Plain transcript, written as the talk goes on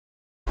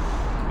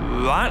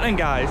Right then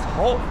guys,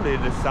 hopefully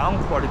the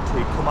sound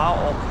quality come out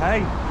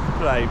okay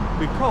today,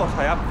 because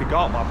I have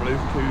forgot my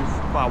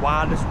Bluetooth, my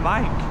wireless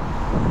mic,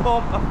 but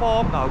I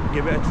thought I'll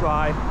give it a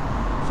try.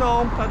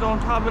 So I don't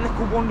have a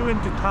little wander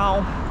into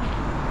town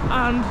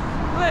and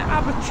let's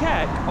have a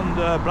check on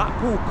the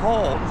Blackpool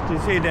courts to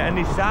see if there are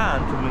any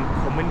signs of them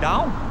coming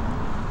down.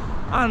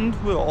 And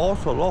we'll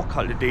also look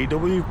at the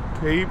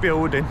DWP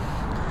building.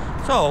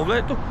 So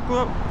let's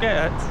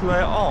get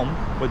straight on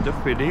with the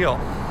video.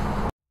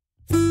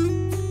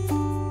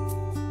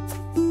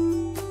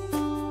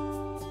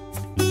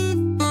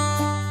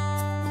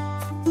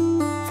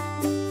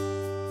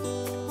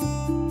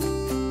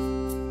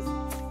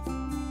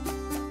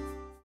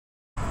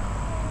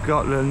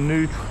 Got the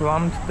new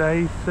tram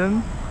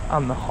station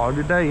and the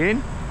Holiday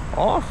Inn.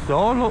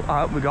 Also look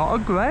like we got a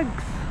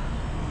Greg's.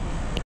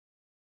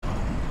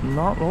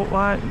 Not look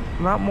like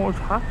that much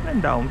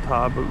happening down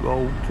Talbot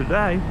Road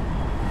today.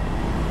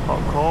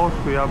 Of course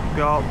we have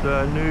got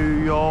the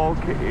New York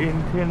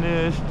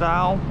interior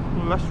style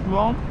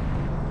restaurant,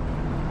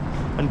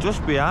 and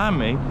just behind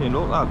me it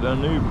looks like the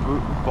new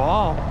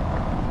bar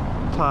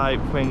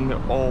type thing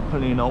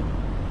opening up.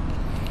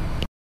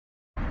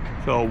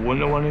 So I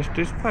wonder when is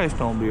this place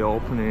gonna be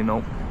opening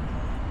up.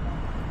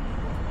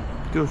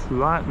 Just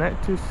right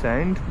next to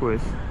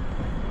Sainsbury's.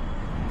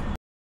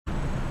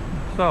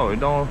 So we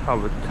don't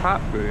have a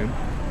tap room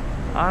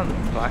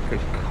and like a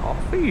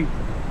coffee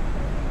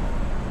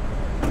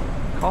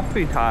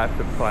type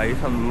of place,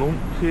 and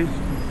lunches,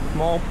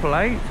 small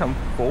plates and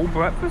full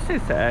breakfasts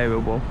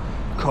available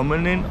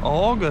coming in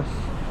August.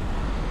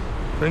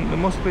 I think they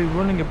must be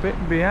running a bit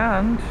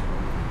behind.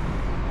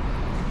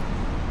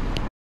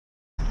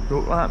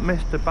 Look like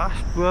Mr.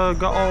 Bashburg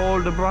got all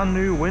the brand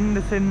new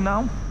windows in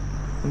now,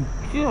 and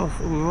just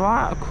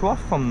right across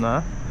from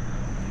there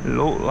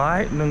look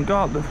like they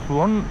got the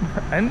front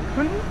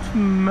entrance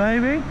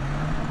maybe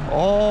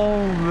all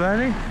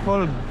ready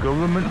for the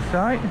government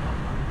site.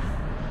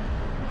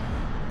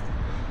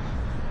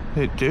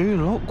 It do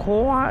look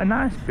quite a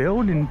nice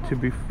building, to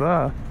be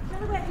fair.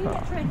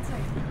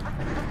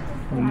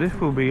 And this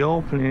will be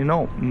opening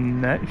up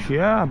next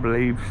year, I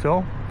believe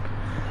so.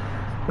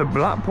 The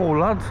Blackpool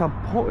lads have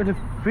put a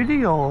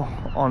video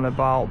on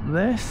about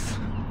this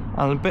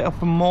and a bit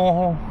of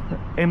more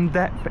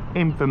in-depth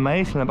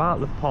information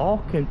about the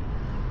parking.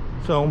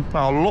 So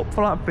I'll look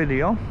for that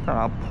video and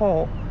I'll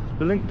put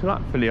the link to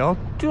that video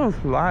just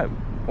right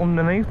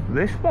underneath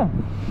this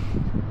one.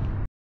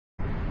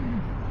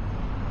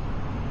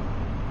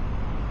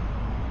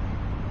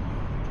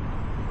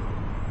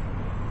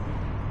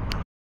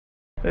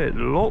 It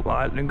looked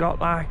like they got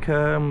like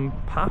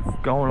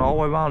path going all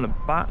the way around the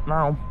back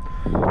now.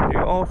 You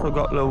also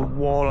got the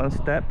wall and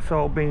steps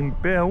all being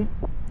built.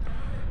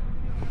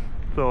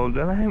 So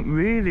they ain't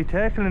really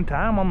taking the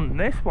time on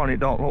this one, it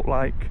don't look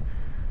like.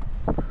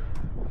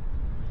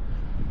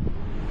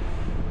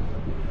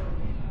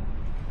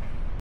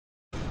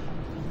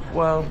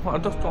 Well, I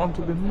just want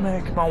to be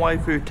making my way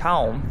through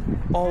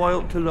town, all the way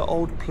up to the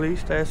old police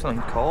station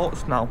and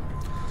courts now,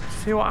 to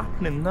see what's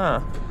happening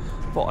there.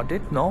 But I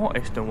did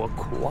notice there were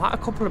quite a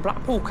couple of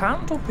Blackpool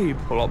Council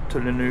people up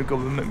to the new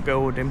government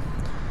building.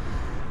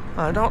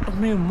 I don't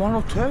mean one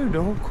or two,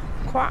 there were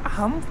quite a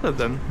handful of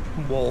them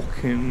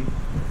walking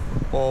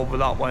over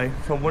that way.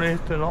 So we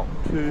need to look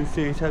to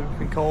see if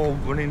everything all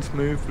running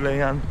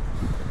smoothly and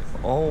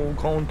all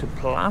going to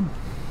plan.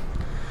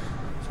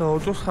 So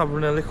just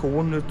having a little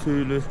wander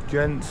to the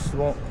gents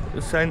what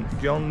the St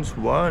John's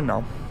were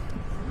now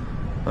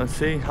and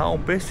see how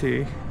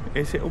busy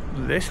is it up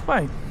this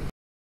way.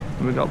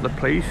 We got the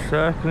police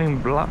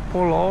circling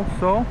Blackpool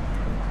also.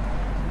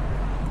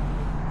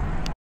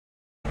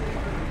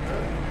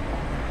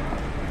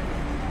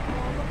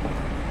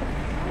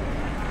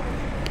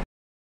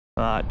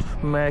 Right,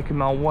 just making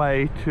my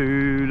way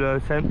to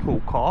the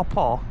central car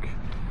park.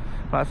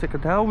 As you can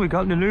tell, we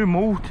got the new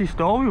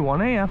multi-storey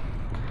one here.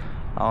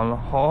 And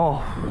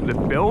oh, the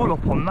build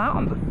up on that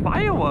and the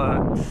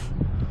fireworks.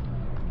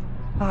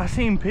 I've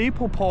seen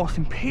people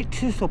posting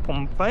pictures up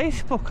on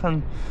Facebook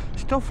and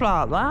stuff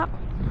like that.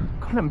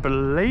 Couldn't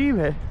believe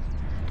it.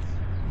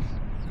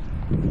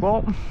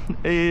 But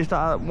is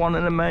that one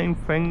of the main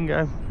things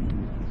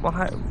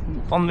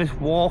on this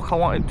walk I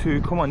wanted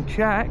to come and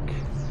check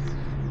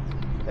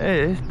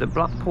is the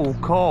Blackpool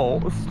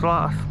courts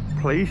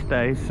 / police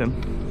station,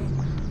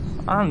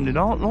 and they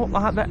don't look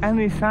like there are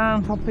any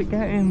signs of it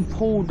getting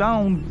pulled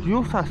down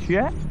just as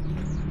yet,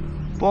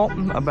 but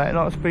I better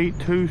not speak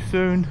too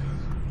soon.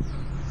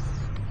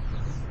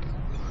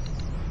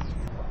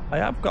 I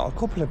have got a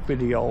couple of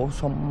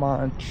videos on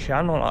my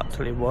channel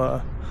actually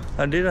where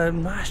I did a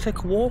nice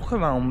little walk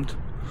around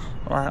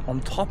like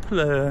on top of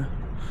the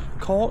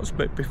courts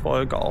bit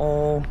before I got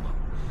all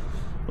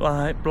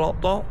like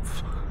blocked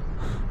off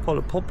for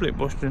the public,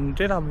 but then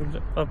did have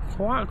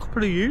quite a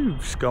couple of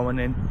youths going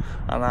in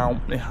and out,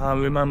 if I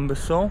remember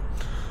so.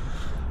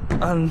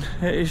 And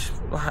it is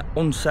like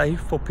unsafe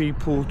for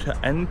people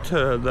to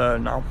enter there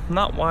now. And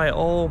that's why it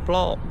all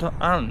blocked,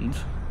 and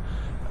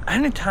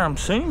anytime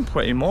soon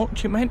pretty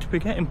much it meant to be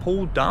getting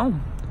pulled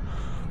down.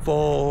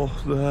 for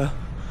the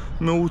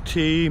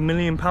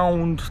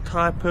multi-million-pound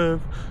type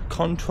of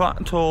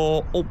contract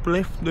or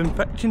uplift and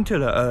fetching to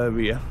the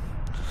area.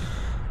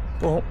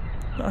 But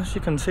as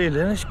you can see,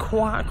 there's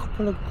quite a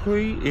couple of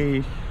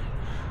graffiti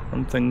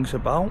and things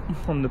about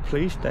on the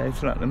police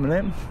station at the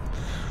minute,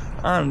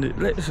 and it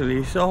literally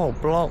is all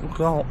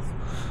blocked up,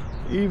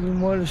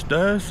 even where the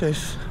stairs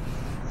is.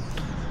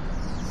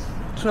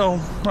 So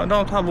I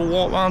don't have a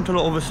walk round to the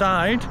other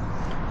side,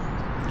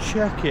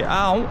 check it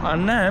out,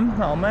 and then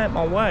I'll make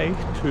my way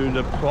to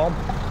the prom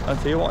and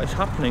see what is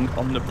happening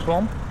on the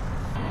prom.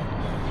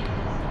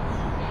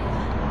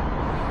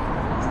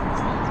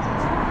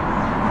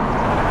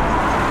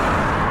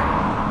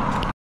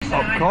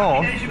 Of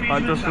course,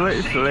 I'm just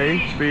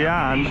literally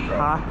behind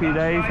Happy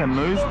Days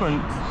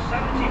amusements.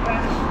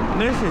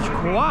 This is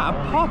quite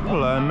a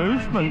popular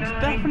amusement,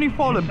 definitely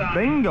for the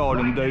bingo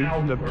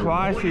and the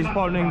prices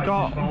what they've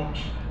got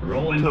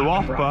to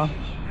offer.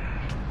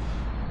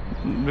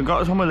 They've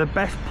got some of the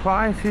best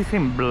prices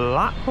in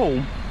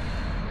Blackpool.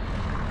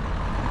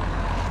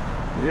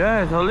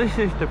 Yeah, so this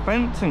is the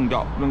fencing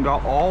got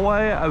all the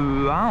way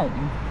around.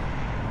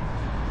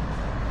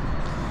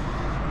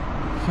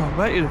 So I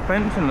bet you the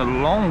fencing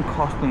alone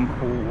costing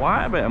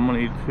quite a bit of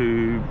money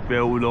to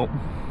build up.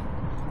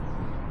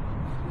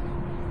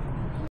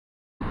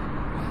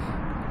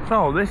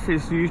 So this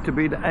used to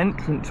be the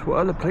entrance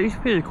where the police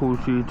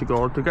vehicles used to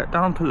go to get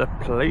down to the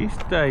police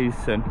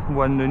station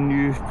when they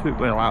used to,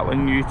 well, like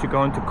when you used to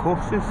go into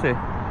custody.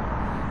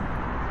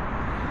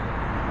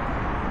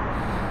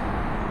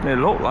 It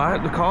looked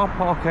like the car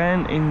park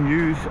ain't in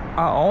use at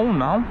all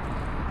now,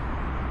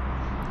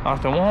 as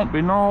there won't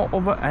be no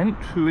other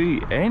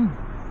entry in.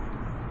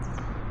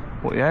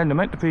 But yeah, they're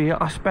meant to be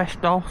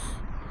asbestos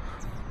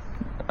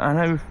and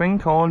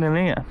everything all in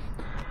here.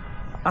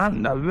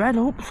 And I read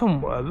up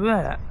somewhere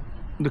that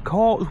the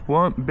courts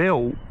weren't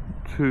built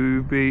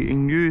to be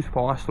in use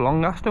for as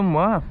long as they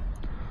were.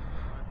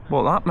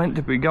 But that meant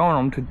to be going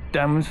on to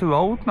Dempsey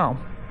Road now.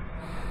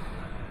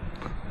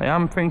 I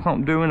am thinking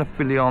of doing a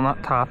video on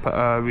that type of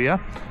area,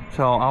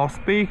 so I'll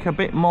speak a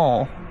bit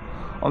more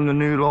on the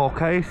new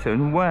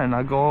location when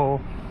I go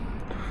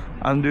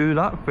and do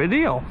that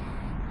video.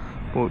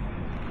 But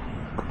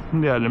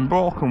yeah, them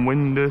broken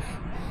windows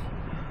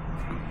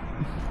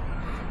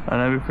and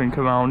everything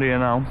around here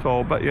now, so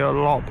I bet you a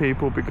lot of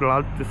people will be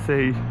glad to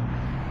see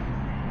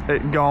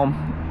it gone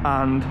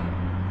and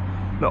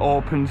the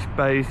open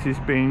space is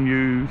being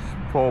used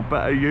for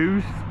better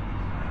use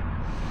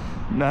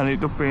than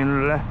it just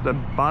being left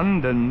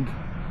abandoned.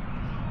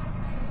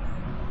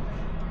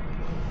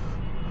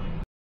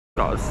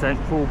 Got a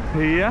central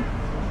pier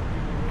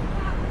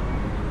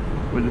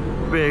with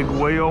a big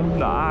wheel,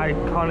 the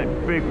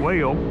iconic big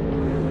wheel.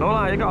 Look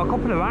like you got a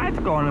couple of rides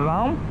going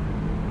around.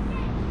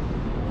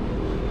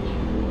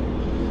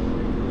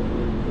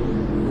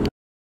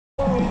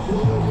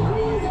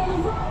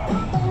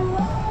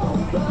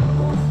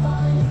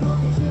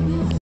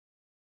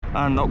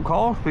 And of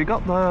course we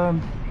got the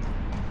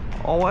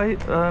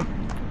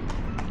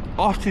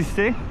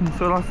Odyssey,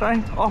 should I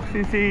say?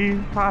 Odyssey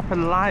type of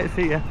lights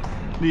here.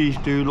 These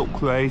do look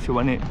crazy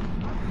when it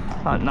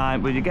at night,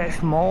 but you get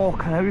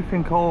smoke and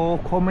everything all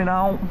coming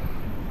out.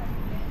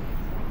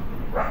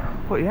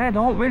 But yeah,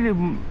 don't really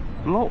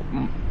look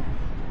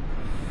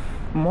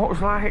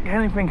much like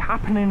anything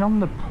happening on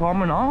the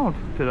promenade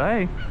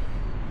today.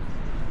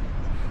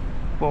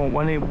 But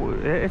when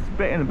it's a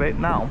bit and a bit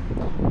now,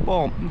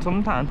 but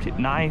sometimes it's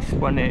nice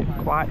when it's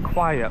quite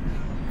quiet.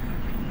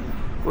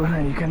 But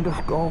then you can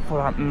just go for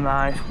that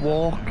nice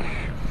walk.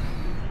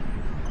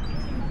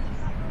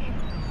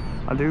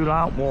 I do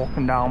like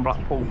walking down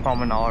Blackpool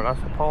Promenade. I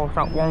suppose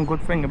that's one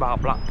good thing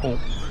about Blackpool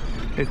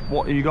is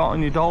what you got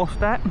on your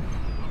doorstep.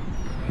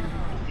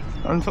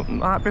 And something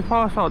like before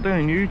I started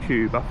doing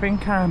YouTube, I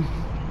think I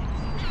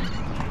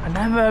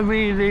never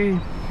really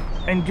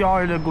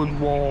enjoyed a good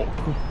walk.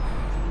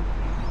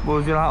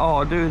 Was you're like, oh,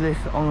 I do this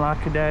on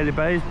like a daily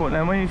basis, but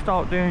then when you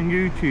start doing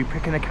YouTube,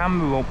 picking the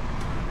camera up,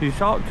 you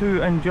start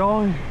to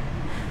enjoy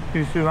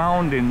your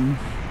surroundings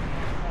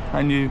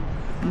and you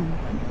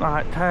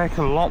like take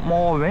a lot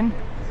more in.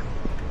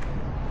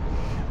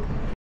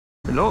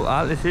 It looks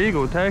like the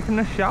seagull taking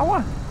a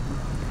shower.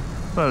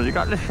 Well, you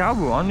got the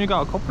shower on, you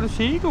got a couple of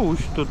seagulls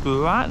stood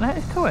right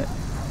next to it.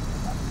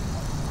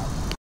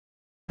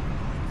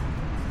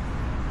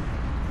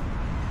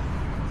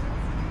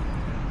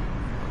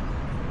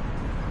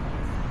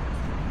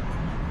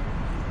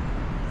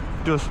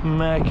 Just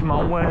making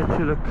my way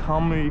to the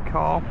comedy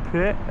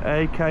carpet,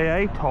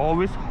 aka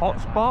tourist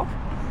hotspot,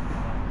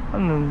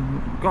 and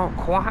then got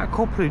quite a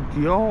couple of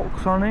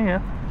jokes on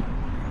here.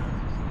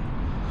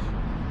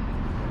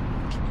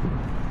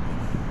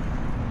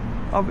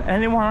 Have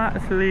anyone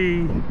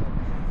actually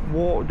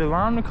walked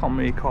around the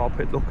comedy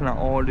carpet looking at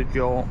all the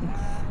jokes?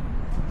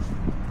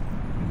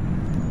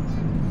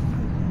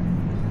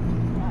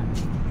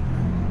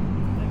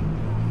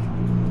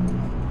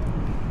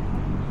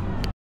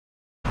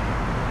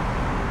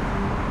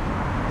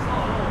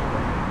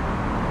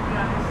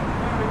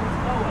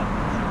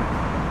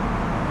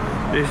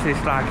 This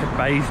is like a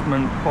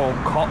basement for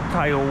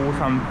cocktails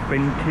and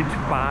vintage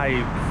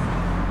vibes.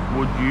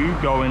 Would you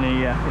go in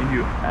here if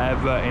you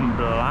ever in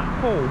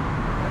Blackpool?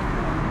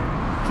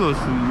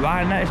 Just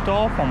right next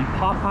door from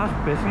Papa's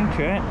Fish and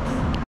Chips.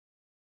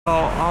 So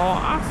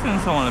I'll ask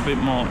someone a bit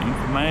more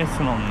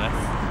information on this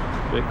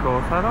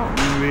because I don't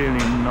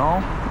really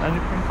know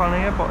anything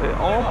on here, but it's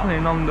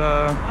opening on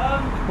the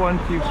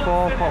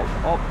 24th of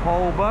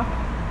October.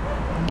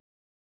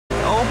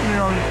 It's opening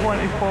on the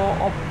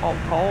 24th of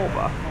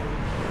October.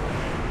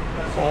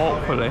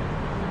 Hopefully.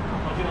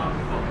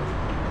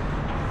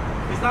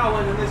 Is that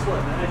one and this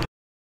one?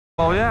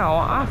 Oh yeah, I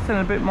was asking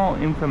a bit more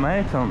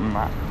information on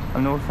that,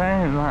 and they were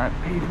saying like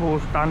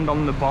people stand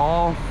on the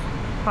bars.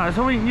 Like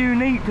something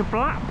unique to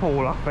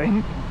Blackpool, I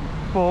think.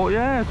 But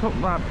yeah,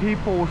 something like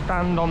people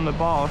stand on the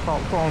bar,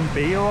 start throwing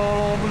beer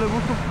all over them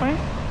or something.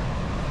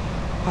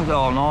 I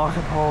don't know, I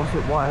suppose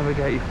it's whatever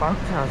get you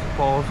fancy, I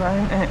suppose,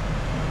 ain't it?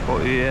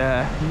 But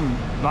yeah,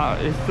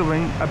 that is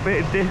something a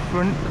bit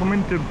different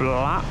coming to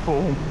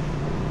Blackpool.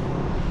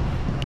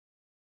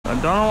 I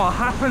don't know what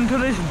happened to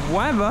this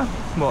weather,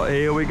 but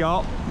here we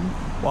go.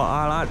 What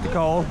I like to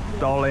call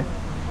Dolly.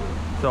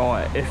 So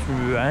it's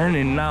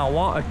raining now.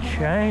 What a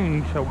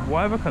change the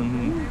weather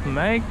can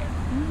make.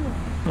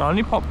 I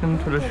only popped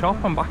into the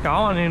shop and back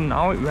out, and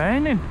now it's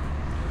raining.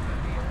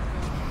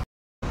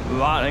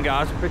 Right then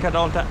guys, I think I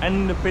don't want to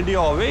end the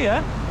video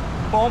here.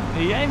 But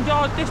if you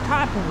enjoyed this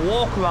type of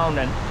walk around,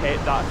 then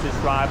hit that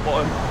subscribe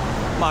button.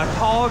 My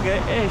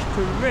target is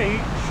to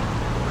reach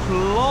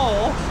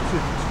close to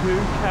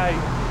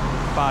 2k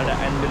by the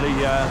end of the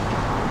year.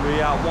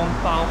 We're at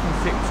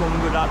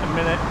 1,600 at the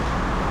minute.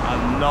 I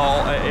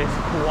know it is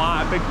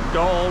quite a big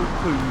goal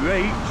to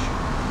reach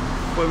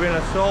within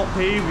a short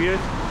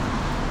period,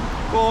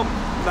 but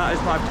that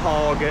is my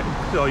target.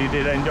 So you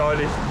did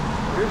enjoy this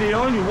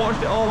video and you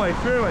watched it all the way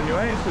through and you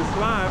ain't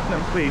subscribed,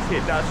 then please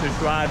hit that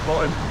subscribe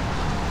button.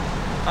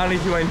 And if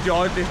you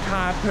enjoyed this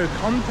type of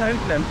content,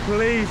 then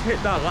please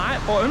hit that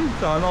like button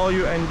so I know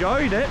you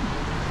enjoyed it.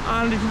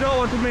 And if you don't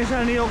want to miss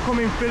any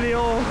upcoming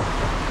videos,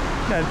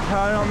 then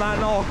turn on that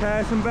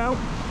notification bell,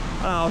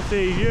 and I'll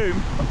see you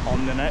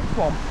on the next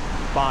one.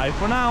 Bye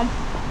for now.